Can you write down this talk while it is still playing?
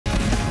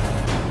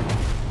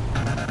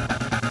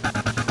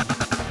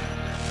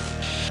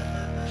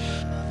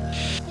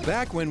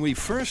Back when we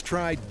first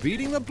tried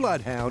beating the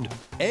bloodhound,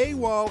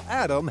 AWOL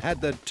Adam had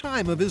the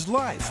time of his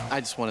life. I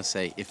just want to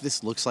say, if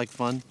this looks like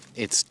fun,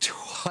 it's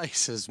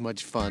twice as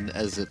much fun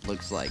as it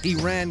looks like. He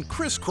ran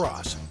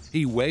crisscross.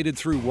 He waded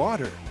through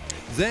water.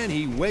 Then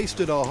he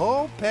wasted a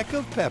whole peck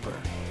of pepper.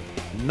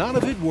 None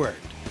of it worked.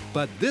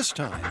 But this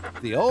time,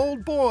 the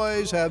old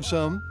boys have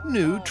some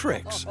new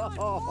tricks.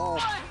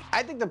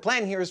 I think the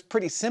plan here is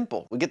pretty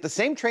simple. We get the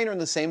same trainer and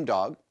the same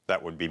dog.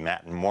 That would be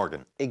Matt and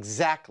Morgan.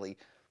 Exactly.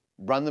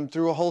 Run them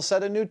through a whole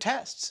set of new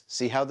tests.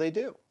 See how they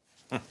do.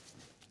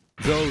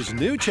 Those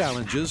new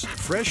challenges,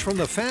 fresh from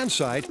the fan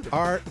site,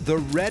 are the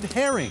red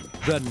herring,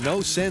 the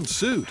no-sense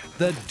suit,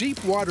 the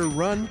deep water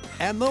run,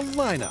 and the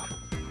lineup.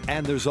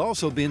 And there's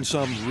also been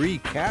some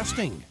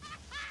recasting.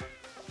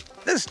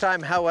 This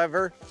time,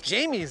 however,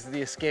 Jamie's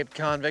the escaped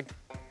convict,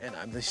 and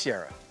I'm the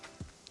sheriff.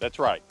 That's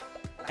right.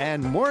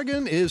 And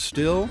Morgan is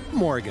still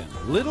Morgan,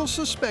 little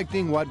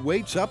suspecting what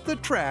waits up the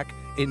track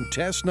in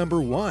test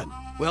number 1.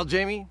 Well,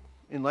 Jamie,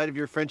 in light of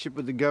your friendship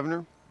with the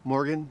governor,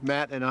 Morgan,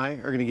 Matt, and I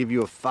are going to give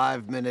you a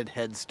 5-minute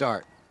head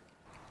start.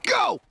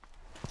 Go!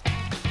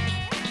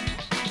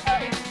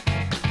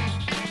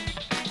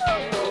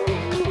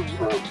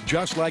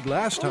 Just like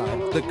last time,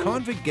 the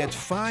convict gets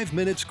 5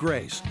 minutes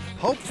grace,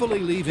 hopefully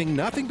leaving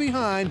nothing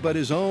behind but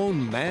his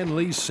own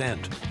manly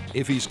scent.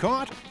 If he's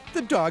caught,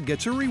 the dog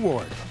gets a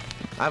reward.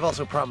 I've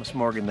also promised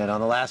Morgan that on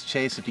the last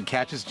chase, if he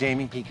catches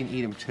Jamie, he can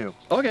eat him too.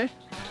 Okay.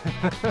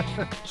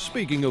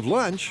 Speaking of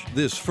lunch,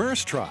 this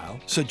first trial,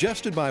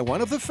 suggested by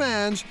one of the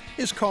fans,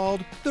 is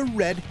called the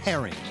red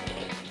herring.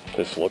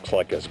 This looks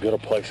like as good a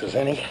place as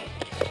any.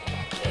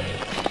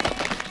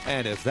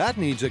 And if that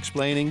needs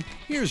explaining,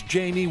 here's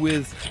Jamie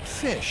with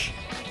fish.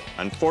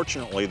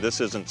 Unfortunately,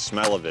 this isn't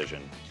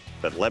smell-o-vision,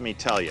 but let me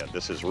tell you,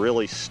 this is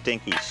really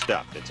stinky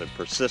stuff. It's a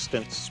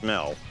persistent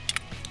smell.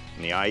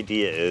 And the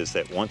idea is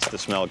that once the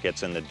smell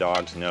gets in the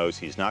dog's nose,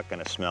 he's not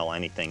going to smell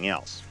anything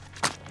else.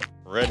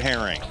 Red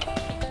herring.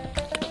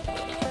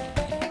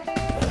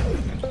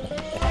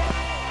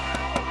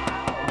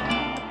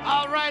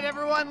 All right,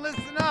 everyone,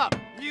 listen up.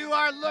 You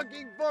are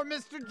looking for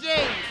Mr.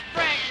 James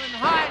Franklin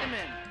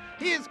Heineman.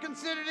 He is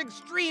considered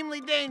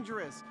extremely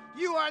dangerous.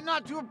 You are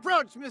not to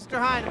approach Mr.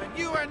 Heineman.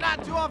 You are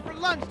not to offer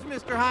lunch to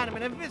Mr.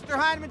 Heineman. If Mr.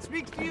 Heineman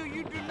speaks to you,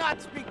 you do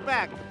not speak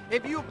back.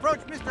 If you approach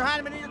Mr.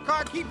 Heineman in your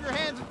car, keep your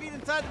hands and feet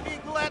inside the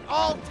vehicle at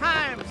all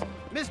times.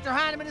 Mr.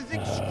 Heineman is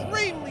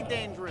extremely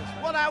dangerous.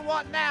 What I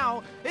want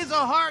now is a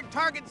hard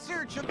target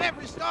search of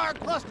every star,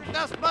 cluster,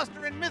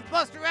 dustbuster, and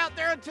mythbuster out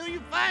there until you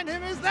find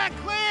him. Is that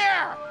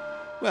clear?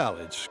 Well,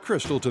 it's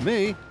crystal to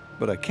me,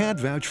 but I can't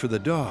vouch for the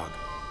dog.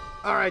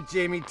 All right,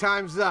 Jamie,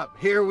 time's up.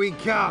 Here we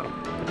come.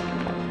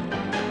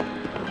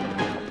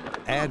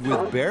 And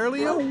with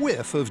barely a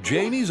whiff of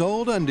Jamie's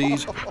old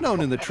undies, known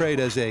in the trade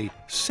as a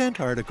scent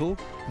article,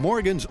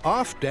 Morgan's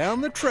off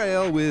down the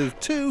trail with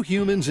 2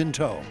 humans in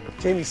tow.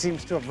 Jamie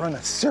seems to have run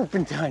a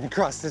serpentine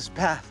across this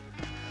path.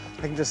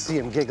 I can just see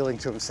him giggling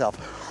to himself.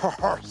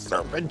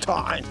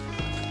 Serpentine.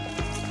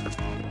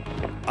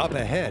 Up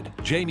ahead,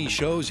 Jamie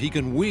shows he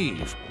can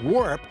weave,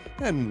 warp,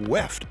 and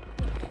weft.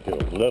 Do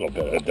a little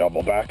bit of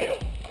double back.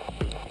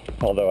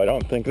 Although I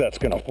don't think that's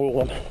going to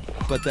fool him.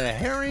 But the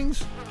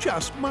herrings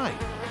just might.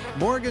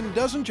 Morgan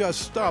doesn't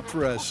just stop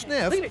for a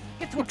sniff. Leave it,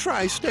 get to He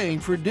tries staying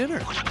for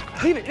dinner.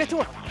 Leave it, get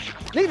to her.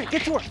 Leave it,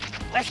 get to her.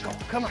 Let's go,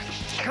 come on,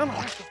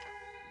 let's go.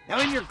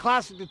 Now, in your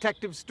classic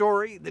detective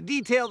story, the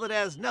detail that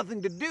has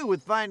nothing to do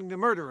with finding the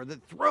murderer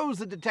that throws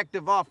the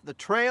detective off the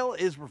trail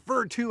is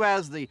referred to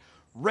as the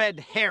red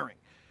herring.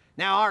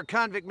 Now, our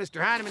convict,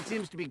 Mr. Heineman,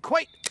 seems to be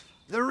quite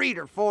the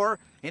reader, for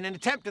in an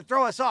attempt to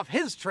throw us off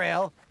his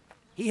trail,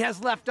 he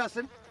has left us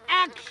an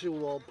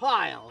actual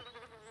pile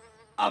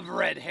of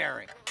red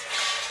herring.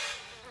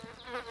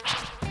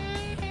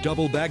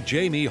 Doubleback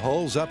Jamie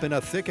holes up in a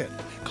thicket,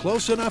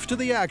 close enough to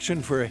the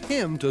action for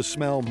him to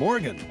smell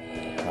Morgan.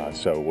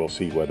 So we'll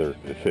see whether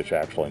the fish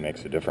actually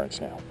makes a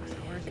difference now,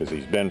 because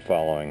he's been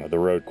following the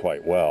road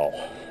quite well.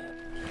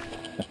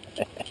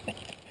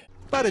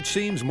 But it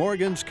seems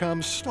Morgan's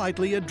come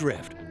slightly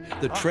adrift.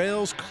 The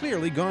trail's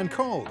clearly gone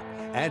cold,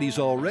 and he's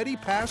already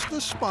past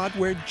the spot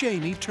where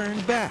Jamie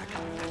turned back.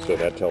 So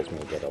that tells me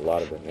that a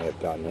lot of it may have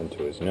gotten into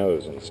his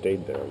nose and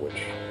stayed there,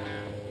 which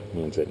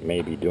means it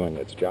may be doing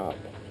its job.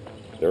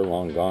 They're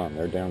long gone.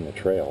 They're down the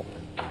trail.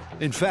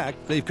 In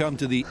fact, they've come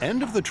to the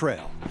end of the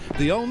trail.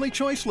 The only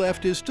choice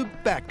left is to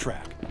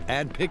backtrack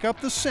and pick up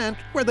the scent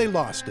where they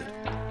lost it.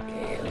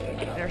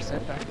 They're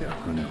sent back there.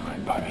 Running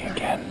right by me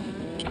again.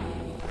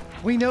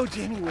 We know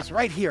Jamie was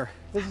right here.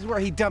 This is where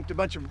he dumped a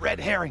bunch of red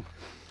herring.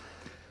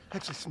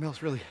 Actually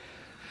smells really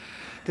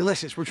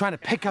delicious. We're trying to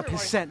pick up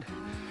his scent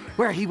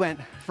where he went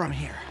from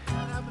here.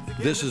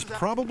 This is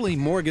probably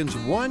Morgan's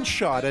one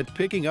shot at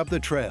picking up the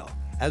trail.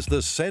 As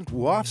the scent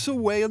wafts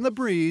away in the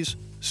breeze,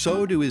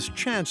 so do his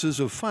chances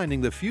of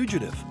finding the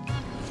fugitive.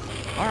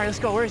 All right, let's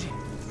go. Where is he?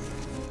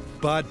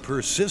 But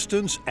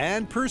persistence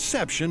and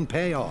perception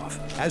pay off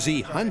as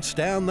he hunts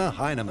down the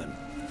Heineman.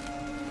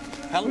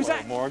 Hello, Who's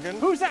that? Morgan.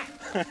 Who's that?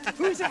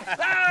 Who's that?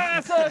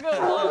 Ah, that's a good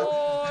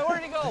boy.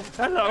 where'd he go?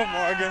 Hello,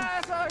 Morgan.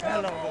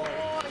 Hello,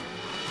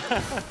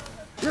 Hello,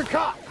 You're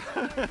caught.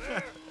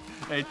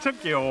 It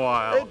took you a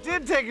while. It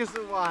did take us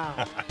a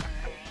while.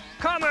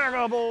 Come here,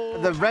 go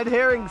boy. The red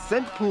herring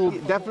scent pool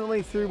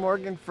definitely threw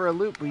Morgan for a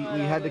loop. We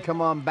had to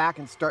come on back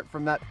and start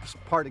from that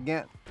part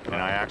again. And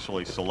I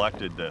actually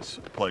selected this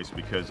place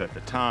because at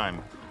the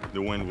time,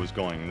 the wind was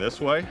going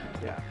this way,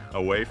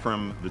 away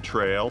from the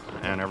trail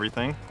and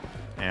everything.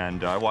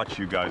 And I watched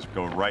you guys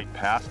go right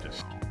past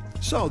us.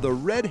 So the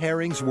red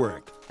herrings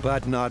worked,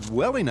 but not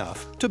well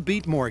enough to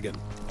beat Morgan.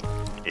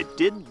 It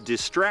did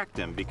distract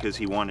him because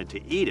he wanted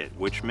to eat it,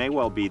 which may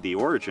well be the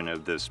origin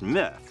of this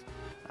myth.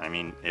 I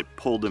mean, it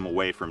pulled him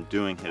away from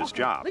doing his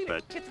job,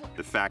 but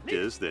the fact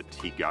is that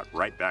he got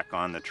right back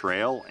on the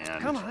trail,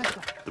 and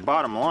the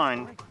bottom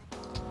line,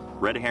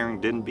 red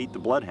herring didn't beat the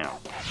bloodhound.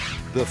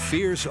 The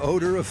fierce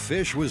odor of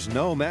fish was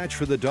no match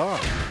for the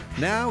dog.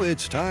 Now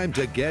it's time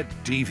to get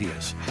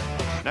devious.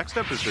 Next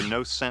up is the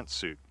no scent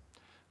suit.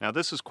 Now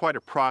this is quite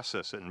a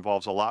process. It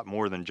involves a lot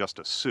more than just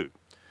a suit.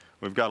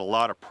 We've got a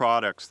lot of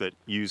products that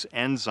use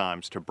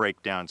enzymes to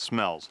break down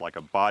smells, like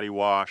a body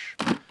wash.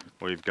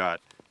 We've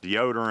got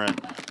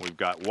deodorant, we've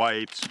got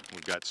wipes,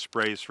 we've got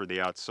sprays for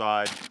the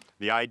outside.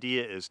 The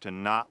idea is to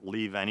not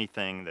leave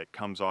anything that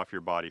comes off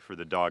your body for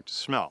the dog to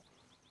smell.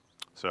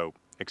 So,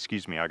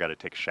 excuse me, I gotta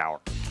take a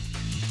shower.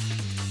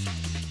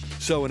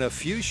 So in a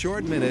few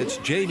short minutes,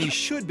 Jamie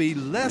should be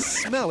less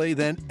smelly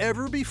than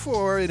ever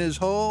before in his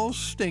whole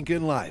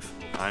stinking life.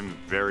 I'm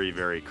very,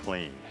 very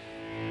clean.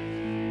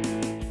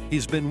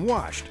 He's been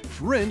washed,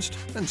 rinsed,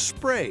 and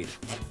sprayed.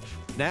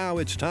 Now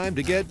it's time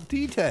to get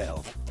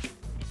detailed.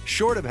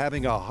 Short of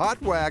having a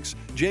hot wax,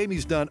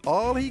 Jamie's done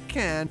all he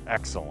can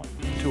Excellent.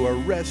 to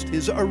arrest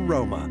his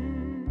aroma.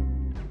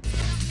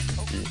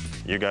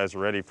 You guys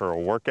ready for a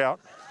workout?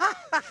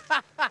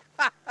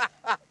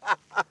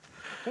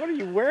 What are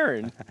you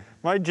wearing?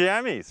 My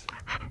jammies.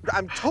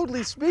 I'm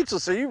totally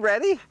speechless. Are you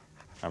ready?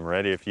 I'm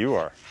ready if you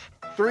are.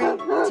 3,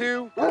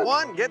 2,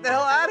 1, get the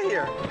hell out of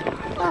here.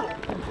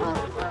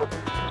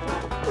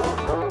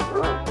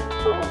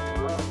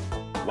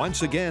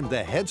 Once again,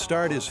 the head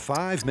start is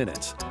 5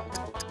 minutes.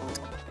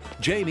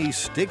 Jamie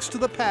sticks to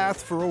the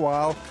path for a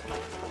while,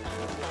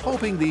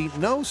 hoping the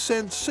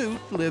no-scent suit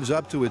lives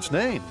up to its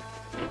name.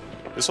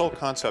 This whole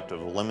concept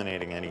of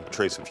eliminating any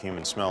trace of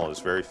human smell is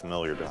very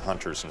familiar to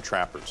hunters and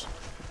trappers.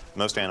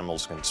 Most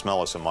animals can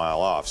smell us a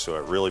mile off, so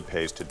it really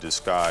pays to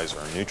disguise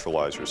or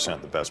neutralize your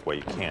scent the best way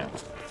you can.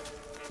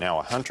 Now,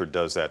 a hunter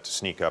does that to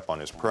sneak up on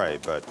his prey,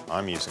 but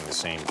I'm using the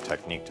same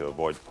technique to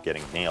avoid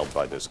getting nailed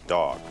by this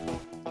dog.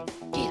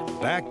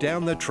 Back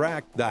down the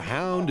track, the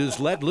hound is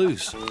let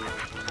loose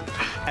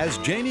as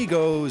Jamie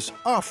goes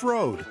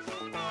off-road.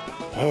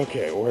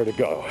 Okay, where to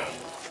go?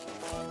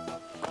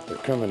 They're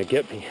coming to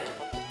get me.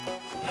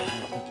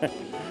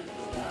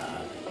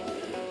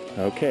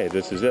 Okay,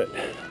 this is it.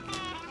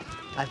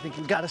 I think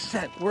we got a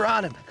scent. We're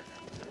on him.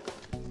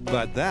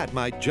 But that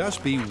might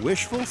just be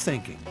wishful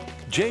thinking.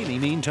 Jamie,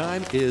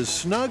 meantime, is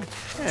snug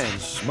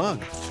and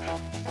smug.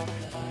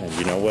 And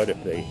you know what?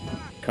 If they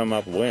come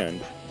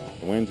upwind,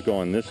 the wind's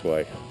going this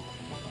way,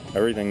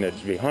 everything that's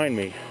behind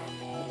me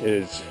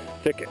is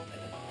thicket.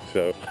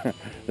 So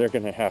they're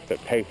going to have to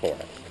pay for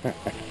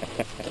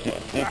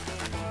it.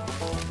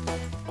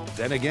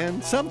 Then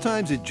again,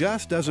 sometimes it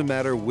just doesn't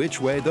matter which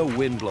way the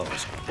wind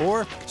blows,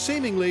 or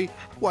seemingly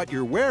what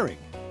you're wearing.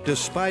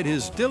 Despite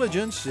his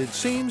diligence, it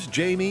seems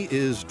Jamie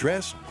is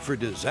dressed for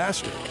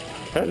disaster.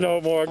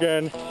 Hello,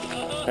 Morgan.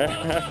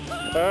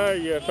 Oh,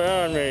 you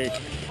found me.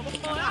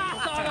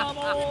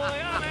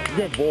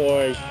 Good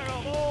boy.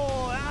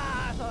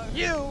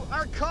 You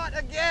are caught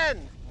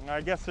again. I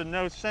guess a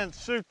no-scent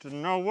suit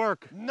and no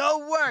work.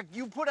 No work.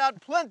 You put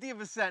out plenty of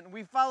a scent, and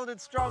we followed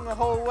it strong the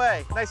whole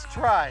way. Nice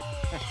try.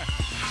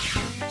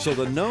 So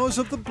the nose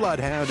of the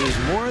bloodhound is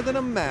more than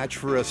a match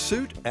for a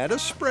suit and a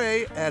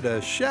spray and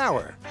a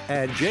shower.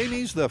 And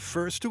Jamie's the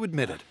first to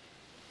admit it.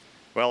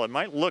 Well, it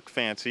might look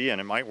fancy and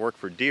it might work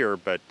for deer,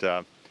 but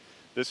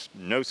this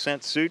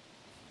no-scent suit,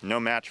 no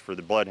match for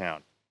the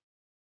bloodhound.